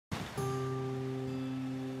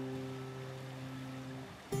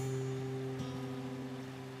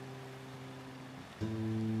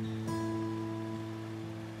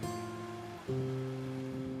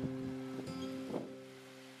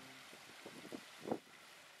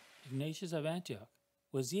Ignatius of Antioch,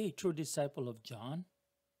 was he a true disciple of John?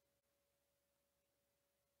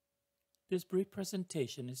 This brief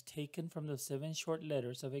presentation is taken from the 7 short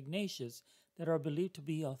letters of Ignatius that are believed to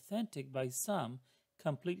be authentic by some,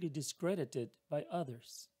 completely discredited by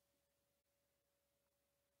others.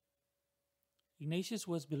 Ignatius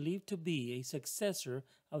was believed to be a successor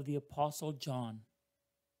of the Apostle John.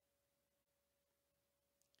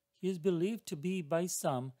 He is believed to be by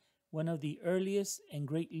some one of the earliest and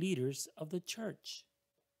great leaders of the church.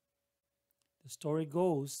 The story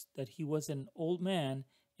goes that he was an old man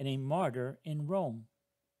and a martyr in Rome.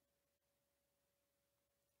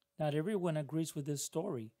 Not everyone agrees with this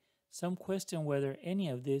story. Some question whether any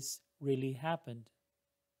of this really happened.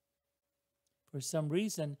 For some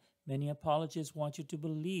reason, many apologists want you to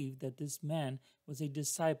believe that this man was a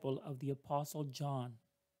disciple of the Apostle John.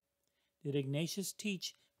 Did Ignatius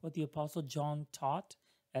teach what the Apostle John taught,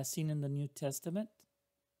 as seen in the New Testament?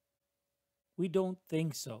 We don't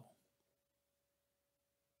think so.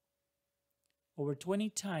 Over 20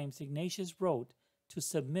 times, Ignatius wrote to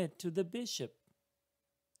submit to the bishop.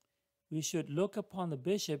 We should look upon the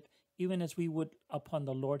bishop even as we would upon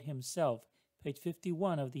the Lord himself, page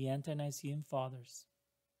 51 of the Ante-Nicene Fathers.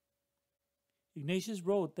 Ignatius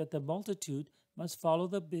wrote that the multitude must follow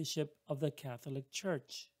the bishop of the Catholic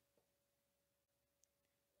Church.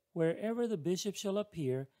 Wherever the bishop shall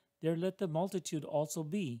appear, there let the multitude also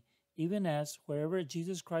be, even as wherever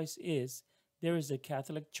Jesus Christ is, there is the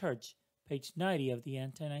Catholic Church, page 90 of the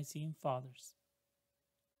Ante-Nicene Fathers.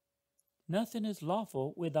 Nothing is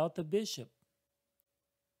lawful without the bishop.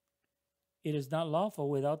 It is not lawful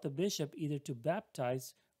without the bishop either to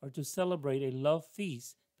baptize or to celebrate a love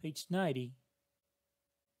feast, page 90.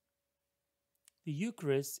 The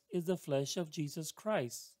Eucharist is the flesh of Jesus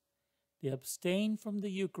Christ. They abstain from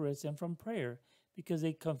the Eucharist and from prayer because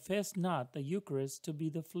they confess not the Eucharist to be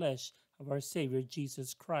the flesh of our Savior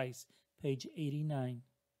Jesus Christ, page 89.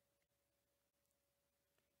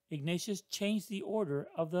 Ignatius changed the order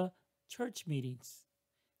of the church meetings.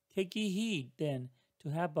 Take ye heed, then, to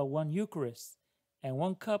have but one Eucharist, and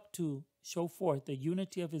one cup to show forth the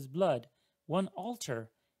unity of his blood, one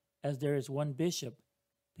altar, as there is one bishop,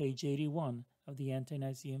 page 81 of the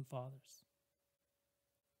Ante-Nicene Fathers.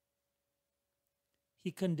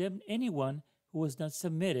 He condemned anyone who was not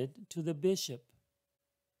submitted to the bishop.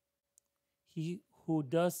 He who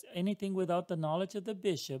does anything without the knowledge of the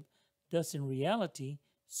bishop does in reality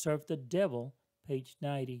serve the devil, page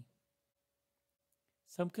 90.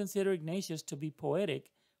 Some consider Ignatius to be poetic,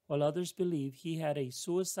 while others believe he had a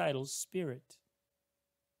suicidal spirit.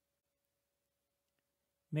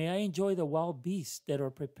 May I enjoy the wild beasts that are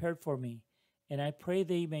prepared for me, and I pray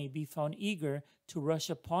they may be found eager to rush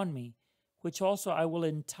upon me, which also I will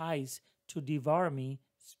entice to devour me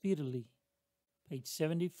speedily. Page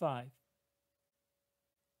 75.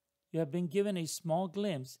 You have been given a small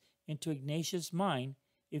glimpse into Ignatius' mind,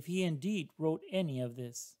 if he indeed wrote any of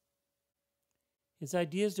this. His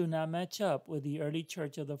ideas do not match up with the early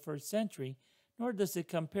church of the first century, nor does it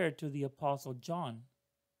compare to the Apostle John.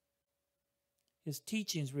 His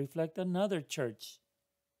teachings reflect another church,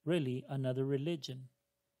 really another religion.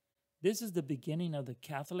 This is the beginning of the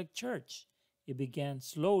Catholic Church. It began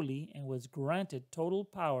slowly and was granted total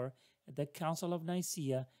power at the Council of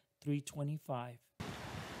Nicaea 325.